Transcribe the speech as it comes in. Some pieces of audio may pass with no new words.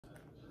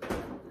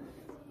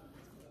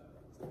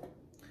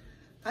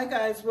Hi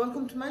guys,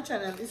 welcome to my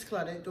channel. It's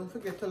Claudette. Don't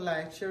forget to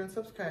like, share and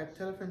subscribe.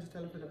 Tell a friend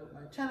about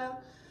my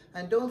channel.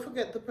 And don't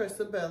forget to press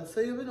the bell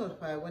so you'll be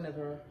notified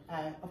whenever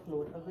I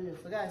upload a video.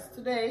 So guys,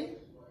 today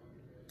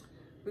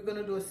we're going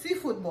to do a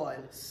seafood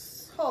boil.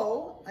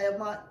 So I have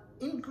my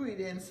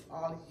ingredients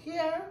all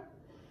here.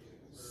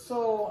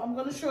 So I'm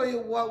going to show you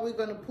what we're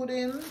going to put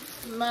in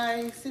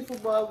my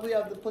seafood boil. We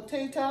have the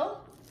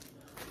potato.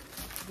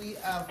 We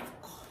have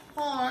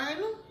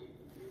corn.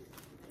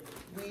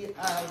 We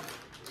have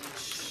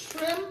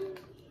shrimp,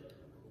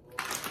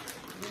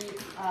 we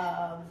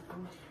have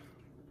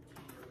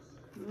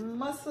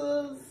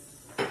mussels,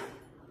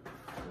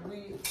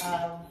 we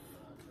have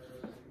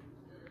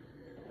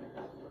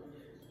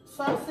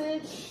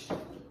sausage,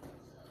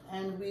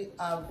 and we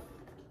have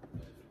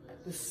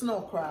the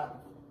snow crab.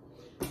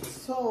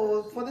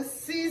 So for the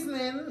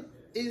seasoning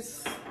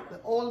is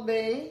the Old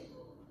Bay,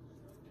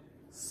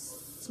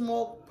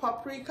 smoked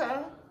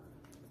paprika,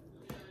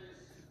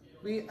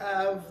 we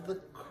have the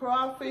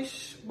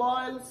crawfish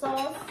boiled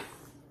sauce,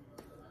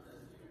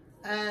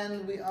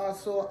 and we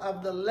also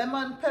have the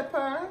lemon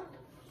pepper.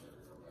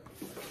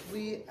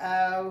 We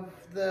have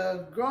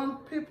the ground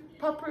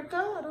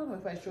paprika. I don't know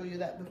if I showed you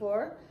that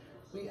before.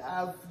 We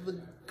have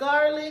the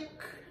garlic,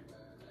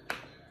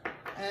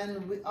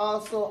 and we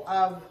also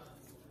have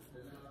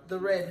the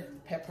red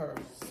pepper.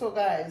 So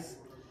guys,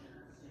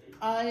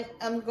 I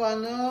am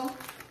gonna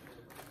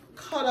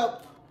cut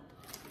up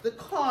the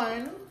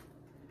corn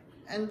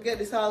and get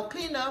this all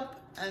cleaned up,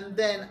 and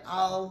then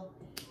I'll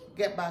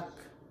get back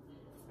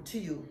to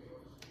you.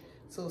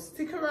 So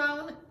stick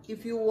around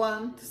if you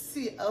want to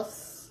see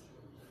us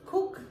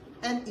cook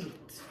and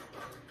eat.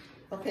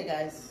 Okay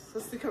guys, so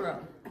stick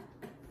around.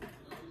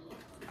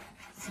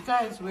 So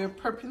guys, we're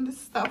prepping the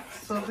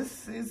stuff. So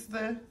this is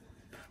the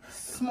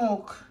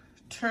smoked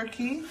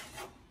turkey.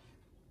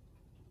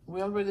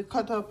 We already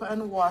cut up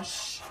and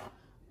washed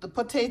the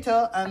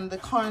potato, and the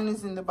corn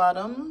is in the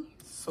bottom.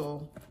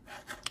 So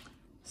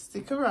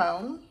stick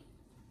around.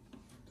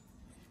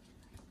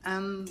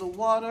 And the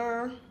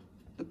water,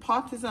 the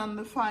pot is on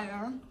the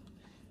fire.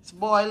 It's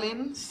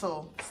boiling,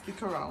 so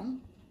stick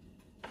around.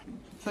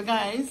 So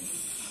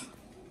guys,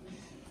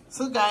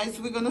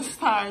 we're gonna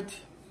start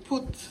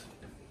put,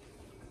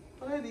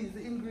 what are these,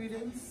 the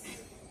ingredients?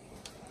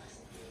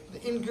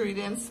 The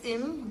ingredients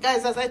in.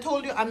 Guys, as I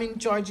told you, I'm in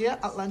Georgia,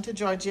 Atlanta,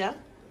 Georgia.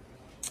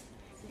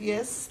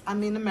 Yes,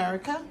 I'm in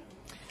America.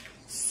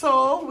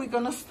 So we're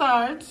gonna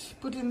start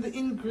putting the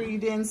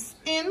ingredients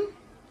in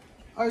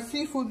our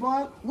seafood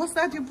boil. What's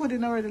that you put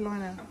in already,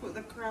 Lorna? I put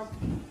the crab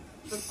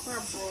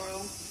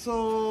boil.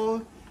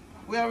 So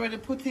we already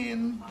put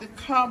in the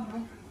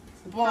crab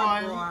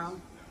boil,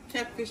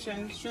 catfish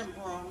and shrimp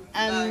boil,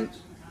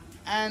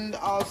 and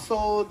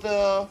also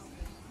the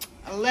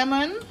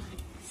lemon.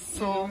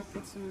 So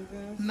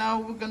now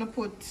we're gonna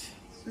put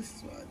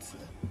this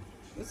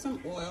with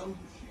some oil.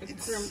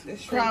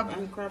 It's crab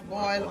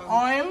boil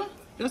oil.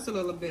 Just a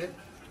little bit.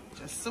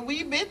 Just a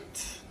wee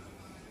bit.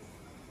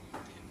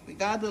 We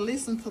gotta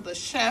listen to the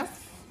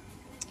chef.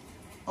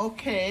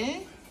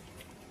 Okay.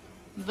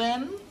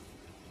 Then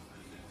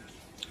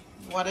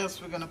what else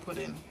we're gonna put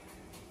in?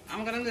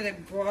 I'm gonna let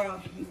it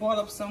boil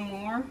up some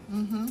more.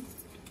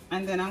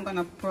 And then I'm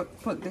gonna put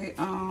the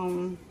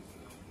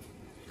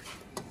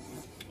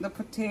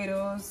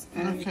potatoes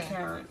and the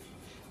carrot.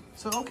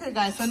 So okay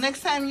guys, so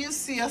next time you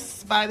see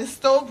us by the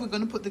stove, we're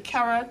gonna put the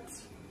carrot.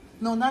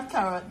 No, not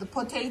carrot, the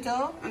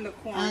potato and the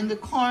corn. And the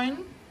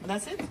corn.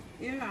 That's it?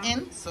 Yeah.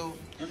 In. So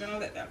we're gonna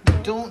let that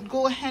go. Don't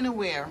go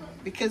anywhere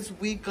because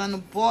we're gonna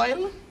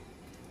boil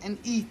and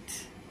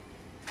eat.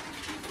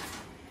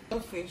 The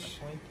fish.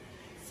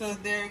 So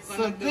they're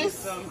gonna do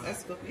some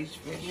escovitch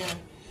fish. Yeah.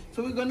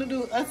 So we're gonna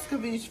do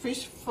escovitch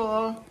fish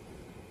for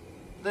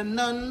the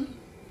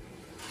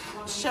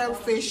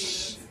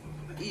non-shellfish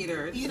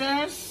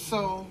eaters.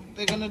 So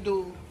they're gonna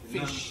do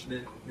fish.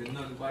 The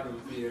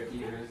non-bottom feeder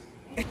eaters.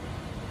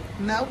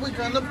 Now we're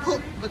gonna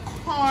put the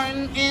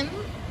corn in.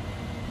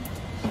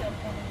 The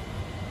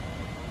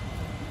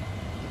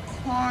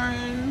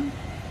corn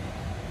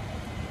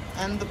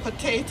and the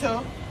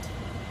potato.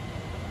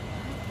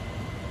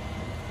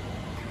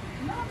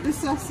 The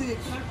sausage.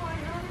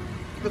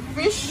 The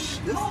fish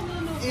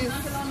is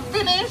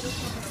finished.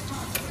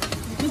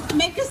 Just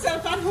make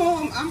yourself at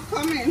home. I'm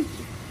coming.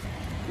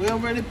 We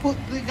already put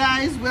the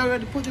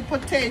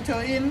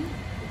potato in.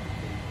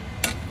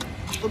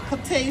 The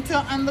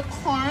potato and the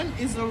corn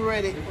is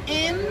already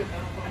in.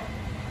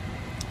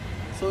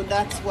 So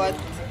that's what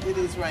it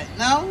is right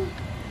now.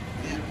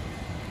 Yeah.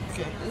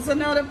 Okay. So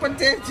now the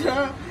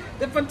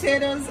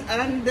potatoes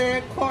and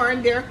the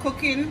corn, they're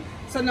cooking.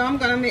 So now I'm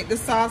gonna make the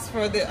sauce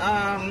for the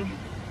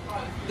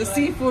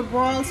seafood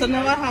boil. So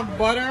now I have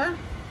butter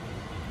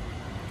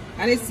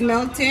and it's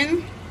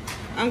melting.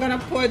 I'm gonna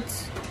put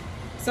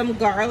some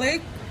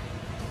garlic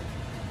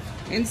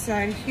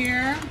inside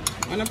here.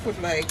 I'm gonna put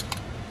like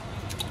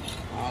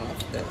all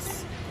of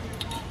this.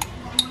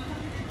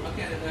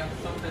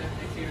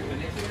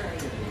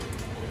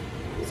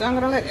 So I'm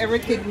gonna let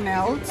everything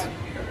melt.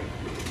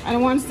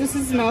 And once this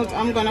is melted,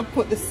 I'm gonna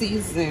put the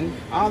seasoning.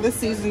 All the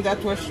seasoning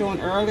that was shown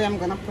earlier, I'm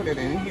gonna put it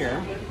in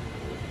here.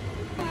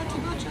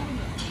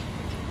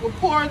 We'll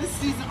pour the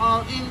season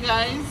all in,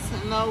 guys,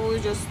 and now we're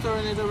just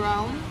stirring it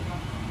around.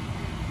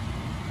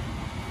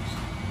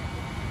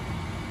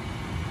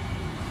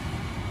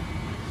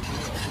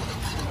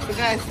 So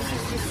guys, this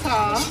is the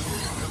sauce.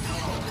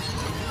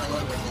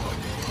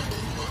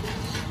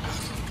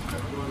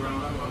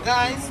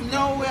 Guys,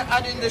 now we're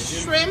adding the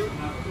shrimp.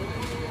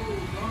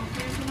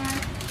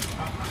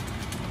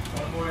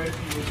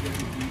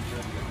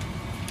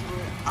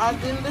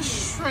 Adding the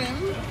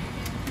shrimp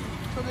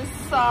to the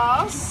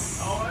sauce.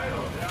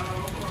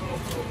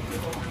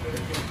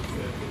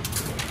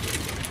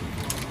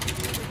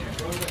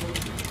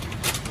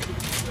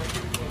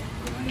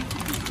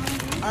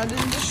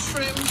 Adding the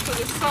shrimp to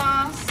the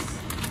sauce.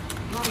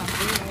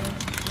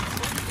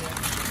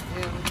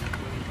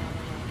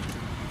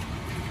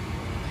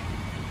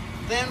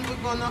 Then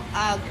we're gonna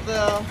add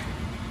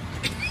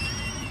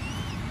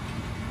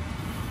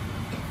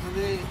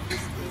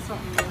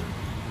something there.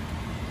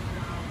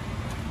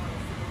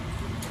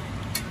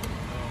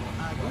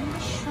 Adding the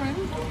shrimp,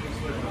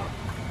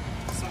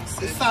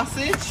 the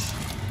sausage.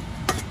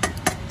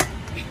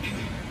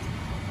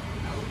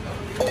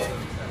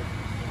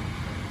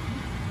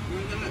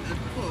 We're gonna let it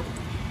cook.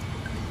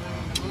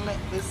 Let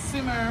this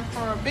simmer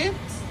for a bit.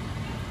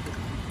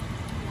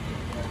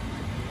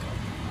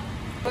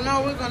 But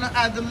now we're gonna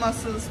add the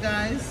mussels,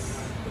 guys.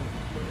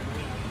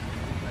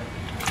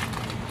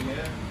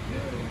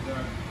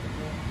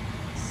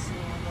 So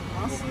the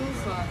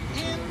mussels are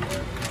in.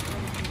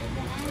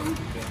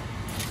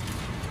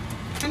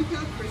 Thank you,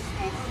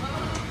 Christmas.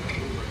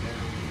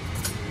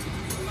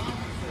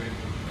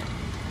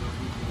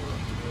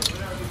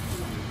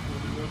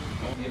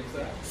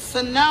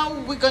 So now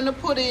we're gonna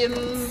put in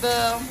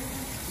the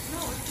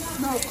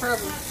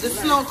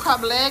snow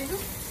crab leg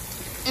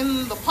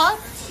in the pot.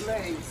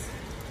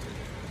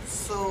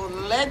 So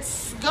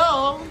let's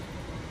go.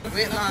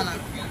 Wait, Lana.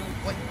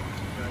 Wait.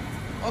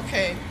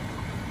 Okay.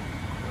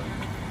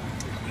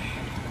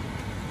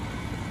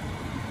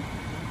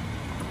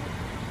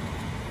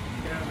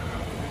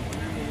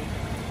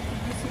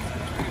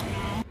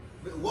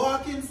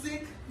 Walking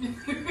sick.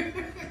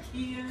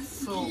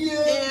 So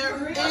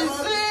there is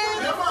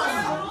it. Come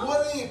on,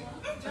 what is it?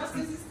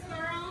 Justice is still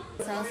around?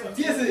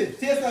 Taste it.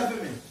 Taste that for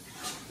me.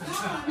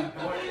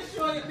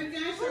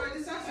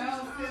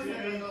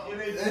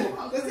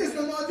 Let's taste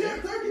some more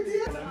turkey.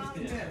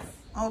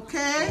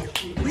 Okay,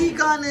 we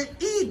gonna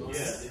eat.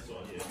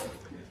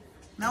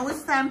 Now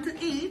it's time to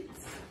eat.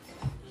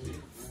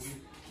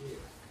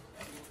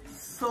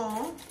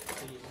 So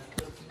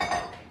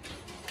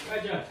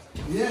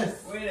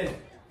Yes.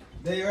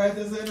 There you are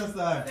to say the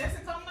star.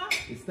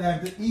 It's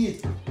time to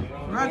eat.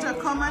 Roger,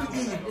 come and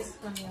eat.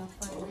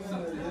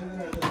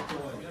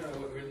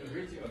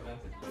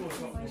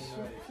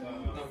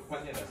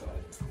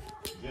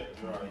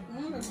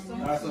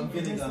 That's some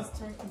vinegar.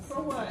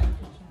 For what?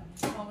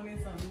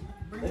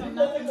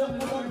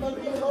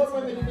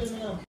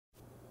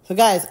 So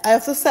guys, I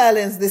have to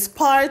silence this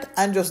part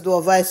and just do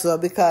a voiceover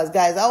because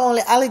guys,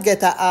 only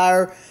alligator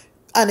or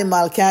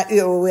animal can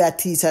hear what we are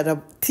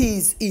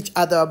tease each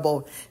other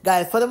about.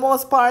 Guys, for the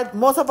most part,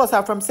 most of us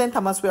are from St.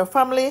 Thomas. We are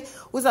family.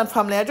 Who's not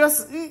family?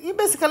 You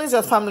basically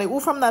just family.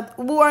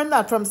 Who are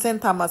not from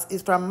St. Thomas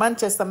is from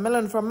Manchester.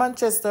 Melon from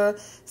Manchester,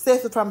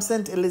 Stacey from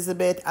St.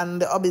 Elizabeth,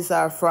 and the Obbies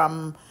are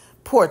from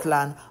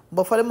Portland.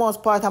 But for the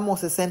most part,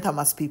 most of St.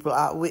 Thomas people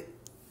are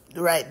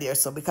right there.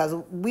 So because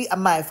we are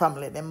my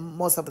family,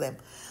 most of them.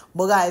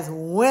 But guys,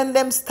 when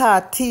them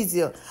start tease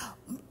you,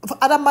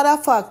 as a matter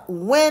of fact,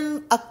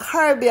 when a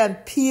Caribbean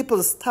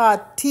people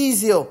start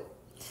tease you,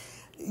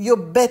 you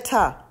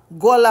better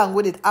go along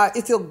with it. Or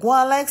if you go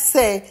on like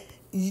say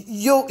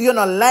you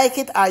don't like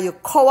it, or you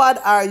coward,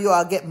 or you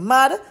are get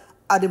mad,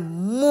 or the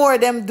more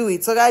them do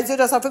it. So guys, you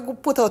just have to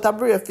put out a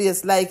brave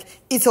face like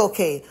it's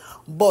okay.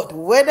 But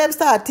when them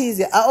start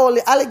teasing,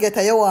 only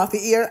alligator you want to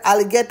hear.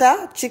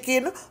 Alligator,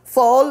 chicken,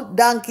 fowl,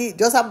 donkey,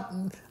 just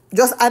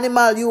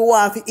animal you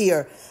want to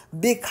hear.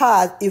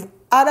 Because if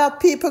other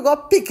people go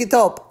pick it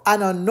up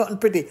and are nothing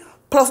pretty.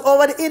 Plus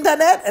over the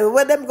internet, and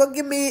when them go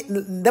give me,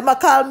 them a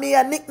call me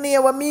a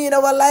nickname with me in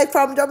our life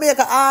from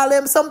Jamaica, all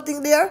them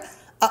something there,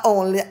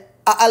 only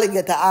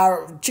alligator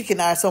or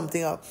chicken or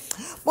something.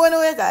 But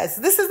anyway guys,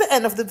 this is the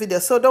end of the video.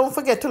 So don't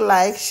forget to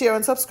like, share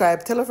and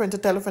subscribe. Tell a friend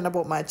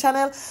about my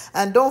channel.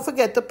 And don't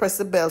forget to press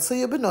the bell so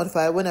you'll be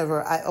notified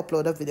whenever I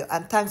upload a video.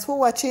 And thanks for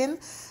watching.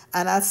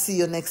 And I'll see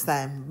you next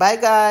time. Bye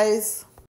guys.